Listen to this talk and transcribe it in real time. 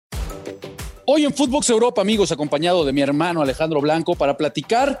Hoy en Footbox Europa, amigos, acompañado de mi hermano Alejandro Blanco para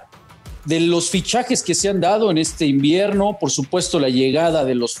platicar de los fichajes que se han dado en este invierno. Por supuesto, la llegada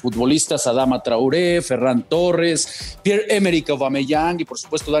de los futbolistas Adama Traoré, Ferran Torres, Pierre-Emerick Aubameyang y por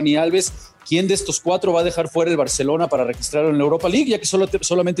supuesto Dani Alves. ¿Quién de estos cuatro va a dejar fuera el Barcelona para registrarlo en la Europa League, ya que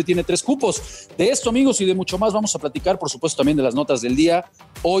solamente tiene 3 cupos? De esto, amigos, y de mucho más vamos a platicar, por supuesto, también de las notas del día,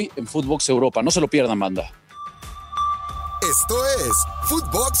 hoy en Footbox Europa. No se lo pierdan, banda. Esto es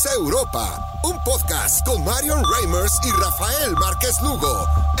Footbox Europa, un podcast con Marion Reimers y Rafael Márquez Lugo,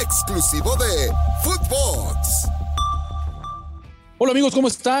 exclusivo de Footbox. Hola amigos, ¿cómo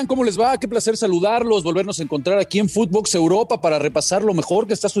están? ¿Cómo les va? Qué placer saludarlos, volvernos a encontrar aquí en Footbox Europa para repasar lo mejor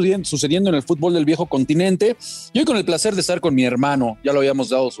que está sucediendo en el fútbol del viejo continente. Y hoy con el placer de estar con mi hermano, ya lo habíamos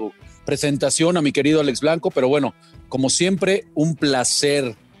dado su presentación a mi querido Alex Blanco, pero bueno, como siempre, un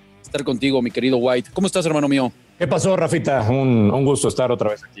placer estar contigo, mi querido White. ¿Cómo estás, hermano mío? ¿Qué pasó, Rafita? Un gusto estar otra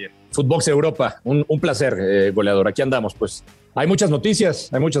vez aquí en Footbox Europa. Un placer, goleador. Aquí andamos, pues. Hay muchas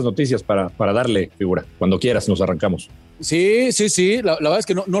noticias para darle figura. Cuando quieras nos arrancamos. Sí. La verdad es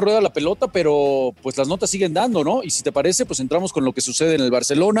que no rueda la pelota, pero pues las notas siguen dando, ¿no? Y si te parece, pues entramos con lo que sucede en el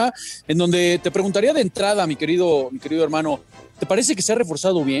Barcelona, en donde te preguntaría de entrada, mi querido hermano, ¿te parece que se ha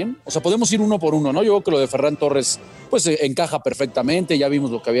reforzado bien? O sea, podemos ir uno por uno, ¿no? Yo creo que lo de Ferran Torres, pues encaja perfectamente. Ya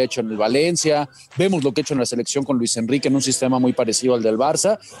vimos lo que había hecho en el Valencia, vemos lo que ha hecho en la selección con Luis Enrique en un sistema muy parecido al del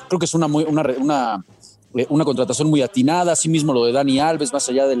Barça. Creo que es una contratación muy atinada, así mismo lo de Dani Alves, más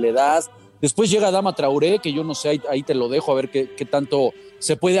allá de la edad. Después llega Adama Traoré, que yo no sé, ahí te lo dejo, a ver qué tanto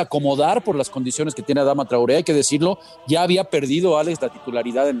se puede acomodar por las condiciones que tiene Adama Traoré. Hay que decirlo, ya había perdido Alex la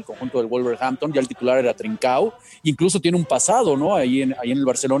titularidad en el conjunto del Wolverhampton, ya el titular era Trincao, incluso tiene un pasado, ¿no? Ahí en el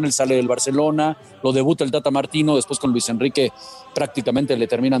Barcelona, él sale del Barcelona, lo debuta el Tata Martino, después con Luis Enrique prácticamente le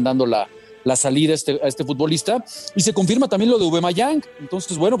terminan dando la salida a este futbolista, y se confirma también lo de Aubameyang.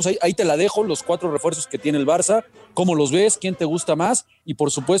 Entonces, bueno, pues ahí te la dejo, los 4 refuerzos que tiene el Barça, cómo los ves, quién te gusta más, y por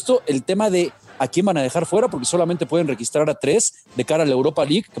supuesto el tema de a quién van a dejar fuera, porque solamente pueden registrar a 3 de cara a la Europa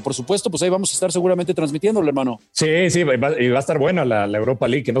League, que por supuesto, pues ahí vamos a estar seguramente transmitiéndolo, hermano. Sí, va a estar buena la Europa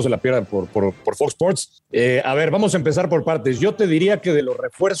League, que no se la pierdan por Fox Sports. A ver, vamos a empezar por partes. Yo te diría que de los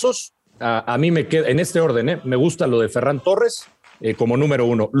refuerzos, a mí me queda, en este orden, me gusta lo de Ferran Torres, como número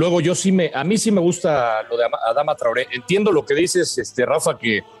 1. Luego a mí sí me gusta lo de Adama Traoré. Entiendo lo que dices, Rafa,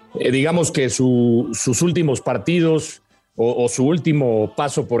 que digamos que sus últimos partidos o su último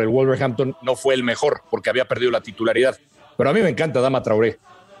paso por el Wolverhampton no fue el mejor porque había perdido la titularidad. Pero a mí me encanta Adama Traoré.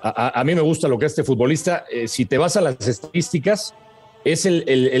 A mí me gusta lo que este futbolista, si te vas a las estadísticas, es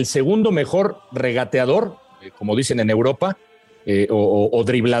el segundo mejor regateador, como dicen en Europa, o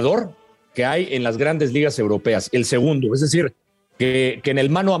driblador que hay en las grandes ligas europeas. El segundo, es decir, que en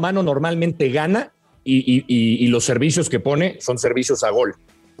el mano a mano normalmente gana y los servicios que pone son servicios a gol.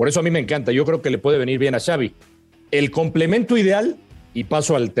 Por eso a mí me encanta. Yo creo que le puede venir bien a Xavi. El complemento ideal, y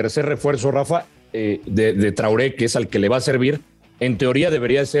paso al tercer refuerzo, Rafa, de Traoré, que es al que le va a servir, en teoría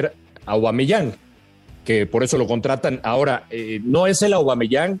debería ser Aubameyang, que por eso lo contratan. Ahora, no es el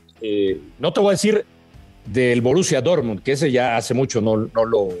Aubameyang, no te voy a decir del Borussia Dortmund, que ese ya hace mucho no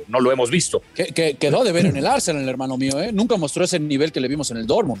lo hemos visto. Que quedó de ver en el Arsenal, hermano mío, Nunca mostró ese nivel que le vimos en el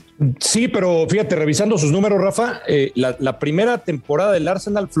Dortmund. Sí, pero fíjate, revisando sus números, Rafa, la primera temporada del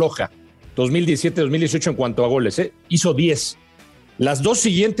Arsenal floja, 2017-2018 en cuanto a goles, hizo 10. Las 2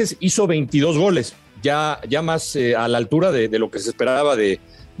 siguientes hizo 22 goles, ya más a la altura de lo que se esperaba del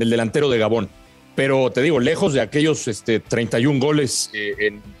delantero de Gabón. Pero te digo, lejos de aquellos 31 goles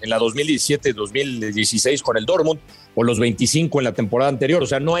en la 2017-2016 con el Dortmund, o los 25 en la temporada anterior. O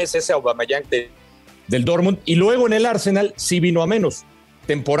sea, no es ese Aubameyang del Dortmund. Y luego en el Arsenal sí vino a menos.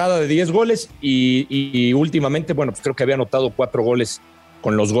 Temporada de 10 goles y últimamente, bueno, pues creo que había anotado 4 goles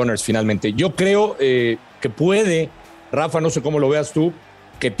con los Gunners finalmente. Yo creo que puede, Rafa, no sé cómo lo veas tú,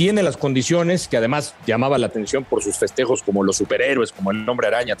 que tiene las condiciones, que además llamaba la atención por sus festejos como los superhéroes, como el Hombre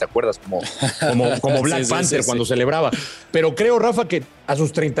Araña, ¿te acuerdas? Como Black Panther cuando celebraba. Pero creo, Rafa, que a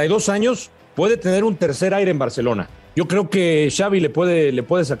sus 32 años puede tener un tercer aire en Barcelona. Yo creo que Xavi le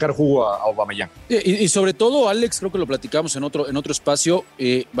puede sacar jugo a Aubameyang. Y sobre todo, Alex, creo que lo platicamos en otro espacio,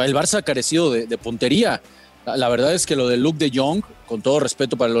 el Barça ha carecido de puntería. La verdad es que lo de Luuk de Jong, con todo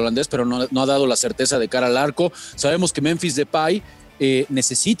respeto para el holandés, pero no ha dado la certeza de cara al arco. Sabemos que Memphis Depay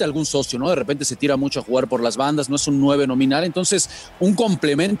necesita algún socio, ¿no? De repente se tira mucho a jugar por las bandas, no es un 9 nominal, entonces un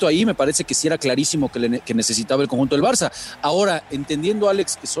complemento ahí me parece que sí era clarísimo que necesitaba el conjunto del Barça. Ahora, entendiendo,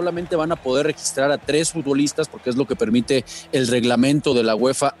 Alex, que solamente van a poder registrar a 3 futbolistas, porque es lo que permite el reglamento de la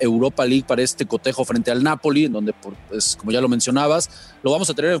UEFA Europa League para este cotejo frente al Napoli, en donde, pues, como ya lo mencionabas, lo vamos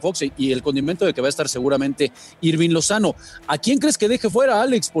a tener en Fox, y el condimento de que va a estar seguramente Irving Lozano. ¿A quién crees que deje fuera,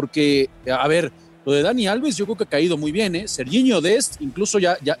 Alex? Porque, a ver, lo de Dani Alves yo creo que ha caído muy bien, ¿eh? Serginho Dest incluso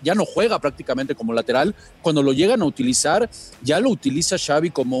ya no juega prácticamente como lateral. Cuando lo llegan a utilizar, ya lo utiliza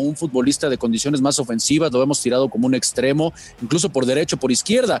Xavi como un futbolista de condiciones más ofensivas, lo hemos tirado como un extremo, incluso por derecho, por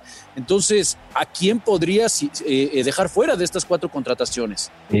izquierda. Entonces, ¿a quién podrías dejar fuera de estas 4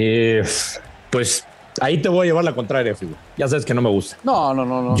 contrataciones? Pues ahí te voy a llevar la contraria, Figo. Ya sabes que no me gusta.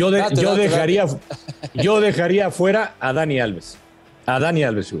 No. Yo dejaría fuera a Dani Alves. A Dani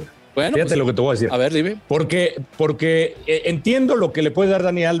Alves, Figo. Bueno, fíjate, pues, lo que te voy a decir. A ver, dime. Porque entiendo lo que le puede dar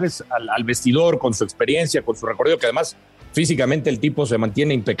Dani Alves al vestidor, con su experiencia, con su recorrido, que además físicamente el tipo se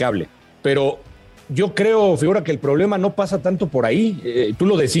mantiene impecable. Pero yo creo, figura, que el problema no pasa tanto por ahí. Tú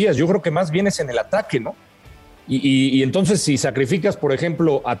lo decías, yo creo que más bien es en el ataque, ¿no? Y entonces, si sacrificas, por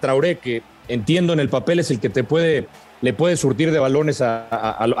ejemplo, a Traoré, que entiendo en el papel es el que le puede surtir de balones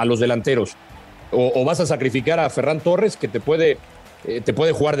a los delanteros, o vas a sacrificar a Ferran Torres, que te puede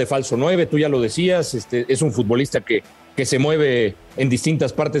jugar de falso 9, tú ya lo decías, es un futbolista que se mueve en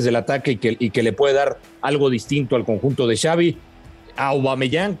distintas partes del ataque y que le puede dar algo distinto al conjunto de Xavi. ¿A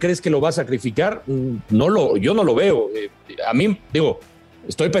Aubameyang crees que lo va a sacrificar? Yo no lo veo. A mí, digo,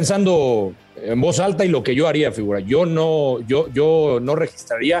 estoy pensando en voz alta y lo que yo haría, figura. Yo no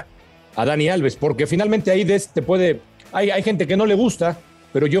registraría a Dani Alves, porque finalmente ahí hay gente que no le gusta,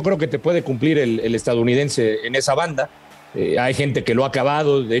 pero yo creo que te puede cumplir el estadounidense en esa banda. Hay gente que lo ha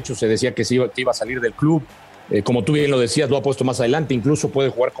acabado, de hecho se decía que iba a salir del club, como tú bien lo decías, lo ha puesto más adelante, incluso puede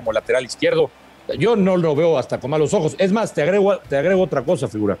jugar como lateral izquierdo. Yo no lo veo hasta con malos ojos. Es más, te agrego otra cosa,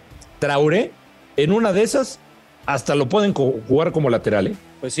 figura. Traoré, en una de esas, hasta lo pueden jugar como lateral, ¿eh?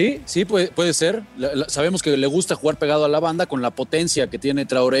 Pues sí, puede ser. Sabemos que le gusta jugar pegado a la banda, con la potencia que tiene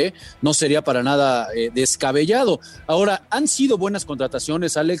Traoré, no sería para nada descabellado. Ahora, han sido buenas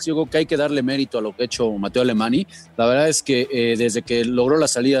contrataciones, Alex. Yo creo que hay que darle mérito a lo que ha hecho Matteo Alemany. La verdad es que desde que logró la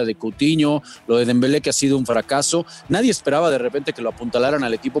salida de Coutinho, lo de Dembélé, que ha sido un fracaso, nadie esperaba de repente que lo apuntalaran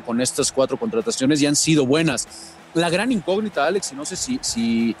al equipo con estas 4 contrataciones, y han sido buenas. La gran incógnita, Alex, y no sé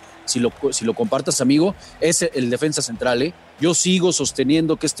si lo compartas, amigo, es el defensa central, ¿eh? Yo sigo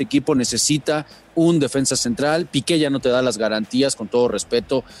sosteniendo que este equipo necesita un defensa central. Piqué ya no te da las garantías, con todo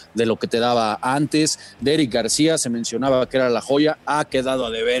respeto, de lo que te daba antes. De Eric García se mencionaba que era la joya, ha quedado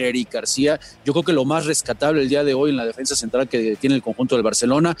a deber Eric García. Yo creo que lo más rescatable el día de hoy en la defensa central que tiene el conjunto del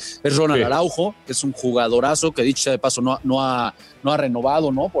Barcelona es Ronald Araujo, que es un jugadorazo, que dicho sea de paso no ha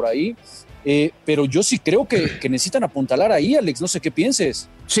renovado, ¿no? Por ahí. Pero yo sí creo que necesitan apuntalar ahí, Alex, no sé qué pienses.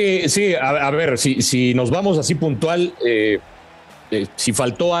 Sí, a ver, si nos vamos así puntual, si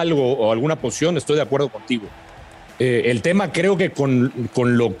faltó algo o alguna posición, estoy de acuerdo contigo. El tema, creo que con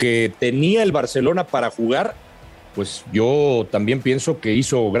lo que tenía el Barcelona para jugar, pues yo también pienso que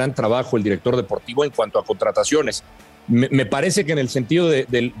hizo gran trabajo el director deportivo en cuanto a contrataciones. Me parece que en el sentido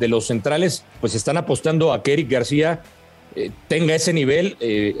de los centrales, pues están apostando a que Eric García tenga ese nivel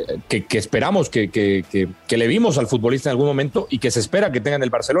que esperamos, que le vimos al futbolista en algún momento y que se espera que tenga en el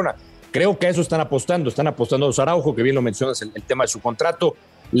Barcelona. Creo que a eso están apostando a Araujo, que bien lo mencionas, el tema de su contrato,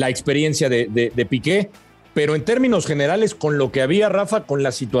 la experiencia de Piqué, pero en términos generales, con lo que había, Rafa, con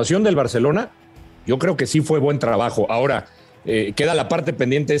la situación del Barcelona, yo creo que sí fue buen trabajo. Ahora, queda la parte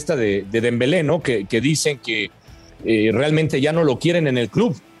pendiente esta de Dembélé, ¿no? Que dicen que realmente ya no lo quieren en el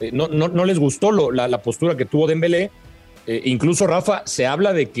club. No les gustó la postura que tuvo Dembélé. Incluso, Rafa, se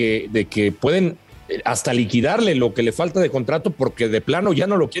habla de que pueden hasta liquidarle lo que le falta de contrato, porque de plano ya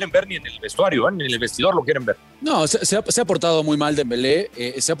no lo quieren ver ni en el vestuario, ni en el vestidor lo quieren ver. No, se ha portado muy mal Dembélé,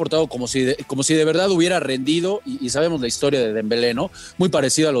 se ha portado como si de verdad hubiera rendido, y sabemos la historia de Dembélé, ¿no? Muy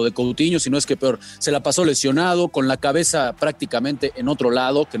parecida a lo de Coutinho, si no es que peor. Se la pasó lesionado, con la cabeza prácticamente en otro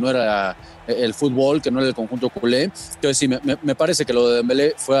lado, que no era el fútbol, que no era el conjunto culé. Entonces sí, me parece que lo de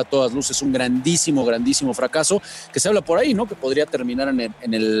Dembélé fue a todas luces un grandísimo fracaso, que se habla por ahí, ¿no? Que podría terminar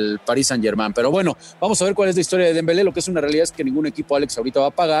en el Paris Saint-Germain. Pero bueno, vamos a ver cuál es la historia de Dembélé. Lo que es una realidad es que ningún equipo, Alex, ahorita va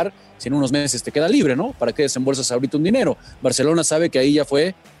a pagar. Si en unos meses te queda libre, ¿no? ¿Para qué desembolsas ahorita un dinero? Barcelona sabe que ahí ya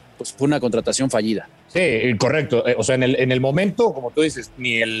fue una contratación fallida. Sí, correcto. O sea, en el momento, como tú dices,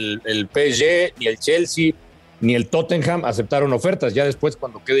 ni el PSG, ni el Chelsea, ni el Tottenham aceptaron ofertas. Ya después,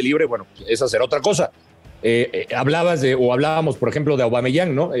 cuando quede libre, bueno, pues esa será otra cosa. Hablábamos, por ejemplo, de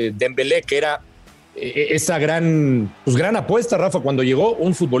Aubameyang, ¿no? Dembélé, que era esa gran apuesta, Rafa, cuando llegó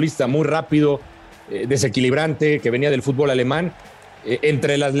un futbolista muy rápido, desequilibrante, que venía del fútbol alemán,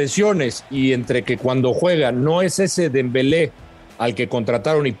 entre las lesiones y entre que cuando juega no es ese Dembélé al que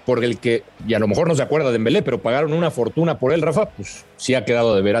contrataron y por el que, y a lo mejor no se acuerda de Dembélé, pero pagaron una fortuna por él, Rafa, pues sí ha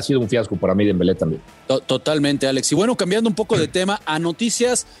quedado de ver. Ha sido un fiasco para mí Dembélé también. Totalmente, Alex. Y bueno, cambiando un poco de tema a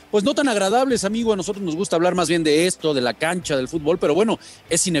noticias, pues no tan agradables, amigo. A nosotros nos gusta hablar más bien de esto, de la cancha, del fútbol, pero bueno,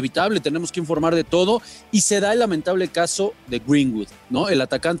 es inevitable, tenemos que informar de todo. Y se da el lamentable caso de Greenwood, ¿no? El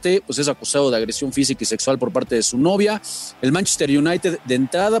atacante, pues es acusado de agresión física y sexual por parte de su novia. El Manchester United, de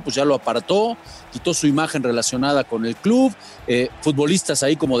entrada, pues ya lo apartó, quitó su imagen relacionada con el club. Futbolistas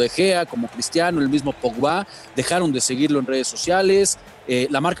ahí como De Gea, como Cristiano, el mismo Pogba, dejaron de seguirlo en redes sociales.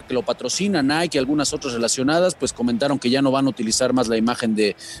 La marca que lo patrocina, Nike y algunas otras relacionadas, pues comentaron que ya no van a utilizar más la imagen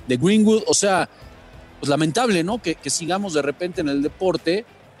de Greenwood. O sea, pues lamentable, ¿no? Que sigamos de repente en el deporte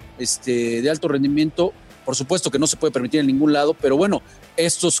de alto rendimiento. Por supuesto que no se puede permitir en ningún lado, pero bueno,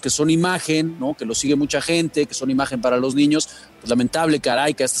 estos que son imagen, ¿no? Que lo sigue mucha gente, que son imagen para los niños, pues lamentable,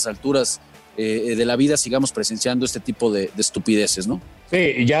 caray, que a estas alturas de la vida sigamos presenciando este tipo de estupideces, ¿no?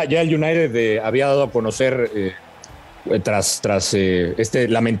 Sí, ya el United había dado a conocer tras este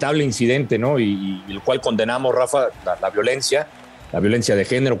lamentable incidente, ¿no? Y el cual condenamos, Rafa, la violencia de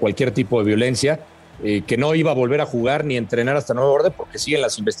género, cualquier tipo de violencia, que no iba a volver a jugar ni entrenar hasta nueva orden porque siguen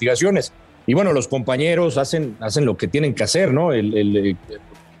las investigaciones. Y bueno, los compañeros hacen lo que tienen que hacer, ¿no?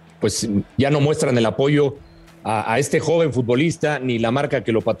 Pues ya no muestran el apoyo a este joven futbolista ni la marca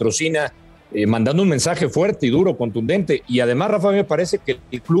que lo patrocina, mandando un mensaje fuerte y duro, contundente. Y además, Rafa, me parece que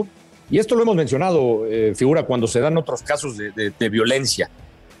el club, y esto lo hemos mencionado, figura, cuando se dan otros casos de violencia,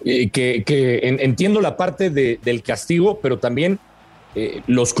 entiendo la parte del castigo, pero también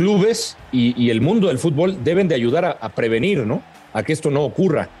los clubes y el mundo del fútbol deben de ayudar a prevenir, ¿no? A que esto no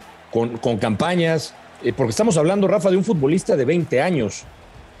ocurra con campañas, porque estamos hablando, Rafa, de un futbolista de 20 años,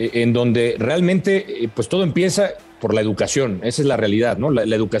 en donde realmente pues todo empieza por la educación. Esa es la realidad, ¿no?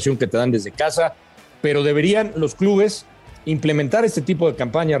 La educación que te dan desde casa, pero deberían los clubes implementar este tipo de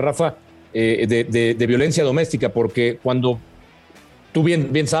campañas, Rafa, de violencia doméstica, porque cuando tú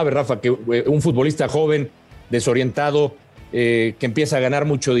bien sabes, Rafa, que un futbolista joven, desorientado, que empieza a ganar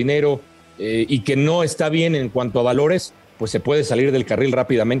mucho dinero y que no está bien en cuanto a valores, pues se puede salir del carril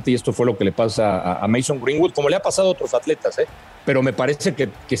rápidamente, y esto fue lo que le pasa a Mason Greenwood, como le ha pasado a otros atletas, pero me parece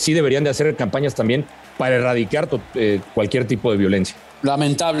que sí deberían de hacer campañas también para erradicar cualquier tipo de violencia.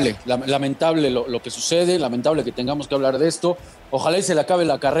 Lamentable lo que sucede, lamentable que tengamos que hablar de esto. Ojalá y se le acabe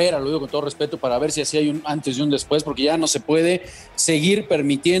la carrera, lo digo con todo respeto, para ver si así hay un antes y un después, porque ya no se puede seguir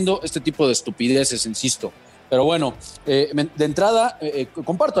permitiendo este tipo de estupideces, insisto. Pero bueno, de entrada,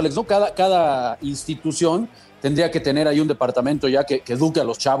 comparto, Alex, ¿no? Cada institución tendría que tener ahí un departamento ya que eduque a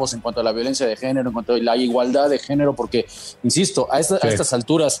los chavos en cuanto a la violencia de género, en cuanto a la igualdad de género, porque, insisto, a estas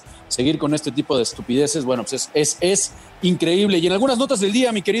alturas, seguir con este tipo de estupideces, bueno, pues es increíble. Y en algunas notas del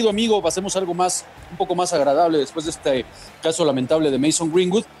día, mi querido amigo, pasemos algo un poco más agradable después de este caso lamentable de Mason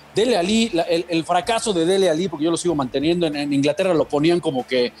Greenwood. Dele Alli, el fracaso de Dele Alli, porque yo lo sigo manteniendo, en Inglaterra lo ponían como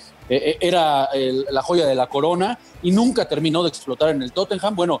que era la joya de la corona y nunca terminó de explotar en el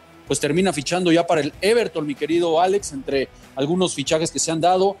Tottenham. Bueno, pues termina fichando ya para el Everton, mi querido Alex, entre algunos fichajes que se han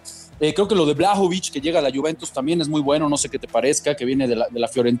dado. Creo que lo de Vlahovic, que llega a la Juventus, también es muy bueno, no sé qué te parezca, que viene de la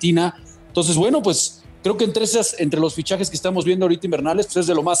Fiorentina. Entonces, bueno, pues creo que entre los fichajes que estamos viendo ahorita invernales, pues es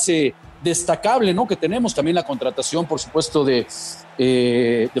de lo más destacable, ¿no? Que tenemos también la contratación, por supuesto, de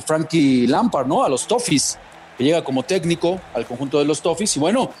Frankie Lampard, ¿no? A los Toffees, que llega como técnico al conjunto de los Toffees. Y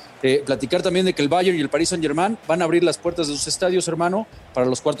bueno, platicar también de que el Bayern y el Paris Saint-Germain van a abrir las puertas de sus estadios, hermano, para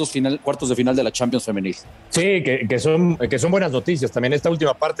los cuartos de final de la Champions femenil. Sí, que son buenas noticias también. Esta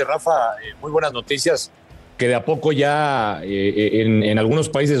última parte, Rafa, muy buenas noticias, que de a poco ya en algunos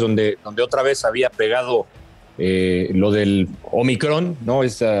países donde otra vez había pegado lo del Omicron, ¿no?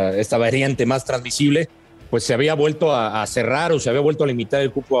 Esta variante más transmisible, pues se había vuelto a cerrar o se había vuelto a limitar el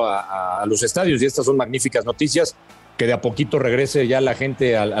cupo a los estadios, y estas son magníficas noticias, que de a poquito regrese ya la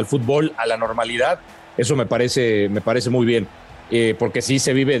gente al fútbol, a la normalidad. Eso me parece muy bien, porque sí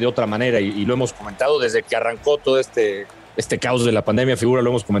se vive de otra manera, y lo hemos comentado desde que arrancó todo este caos de la pandemia, figura, lo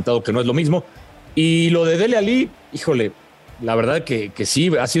hemos comentado que no es lo mismo. Y lo de Dele Alli, híjole, la verdad que sí,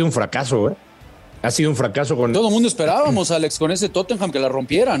 ha sido un fracaso, Ha sido un fracaso con... Todo el mundo esperábamos, Alex, con ese Tottenham que la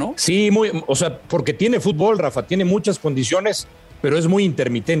rompiera, ¿no? Sí, porque tiene fútbol, Rafa, tiene muchas condiciones, pero es muy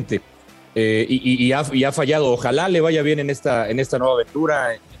intermitente, y ha fallado. Ojalá le vaya bien en esta nueva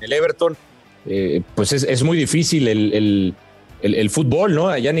aventura en el Everton. Pues es muy difícil el el fútbol, ¿no?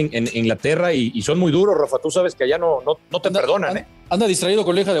 Allá en Inglaterra y son muy duros, Rafa. Tú sabes que allá no te perdonan, ¿eh? Anda distraído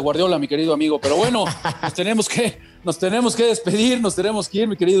con la hija de Guardiola, mi querido amigo. Pero bueno, nos tenemos que despedir, nos tenemos que ir,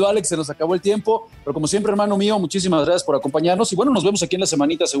 mi querido Alex. Se nos acabó el tiempo. Pero como siempre, hermano mío, muchísimas gracias por acompañarnos. Y bueno, nos vemos aquí en la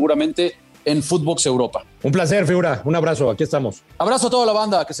semanita seguramente en Footbox Europa. Un placer, figura. Un abrazo. Aquí estamos. Abrazo a toda la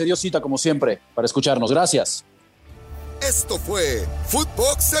banda que se dio cita, como siempre, para escucharnos. Gracias. Esto fue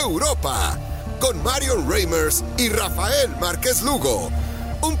Footbox Europa con Marion Reimers y Rafael Márquez Lugo,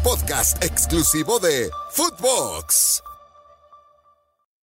 un podcast exclusivo de Footbox.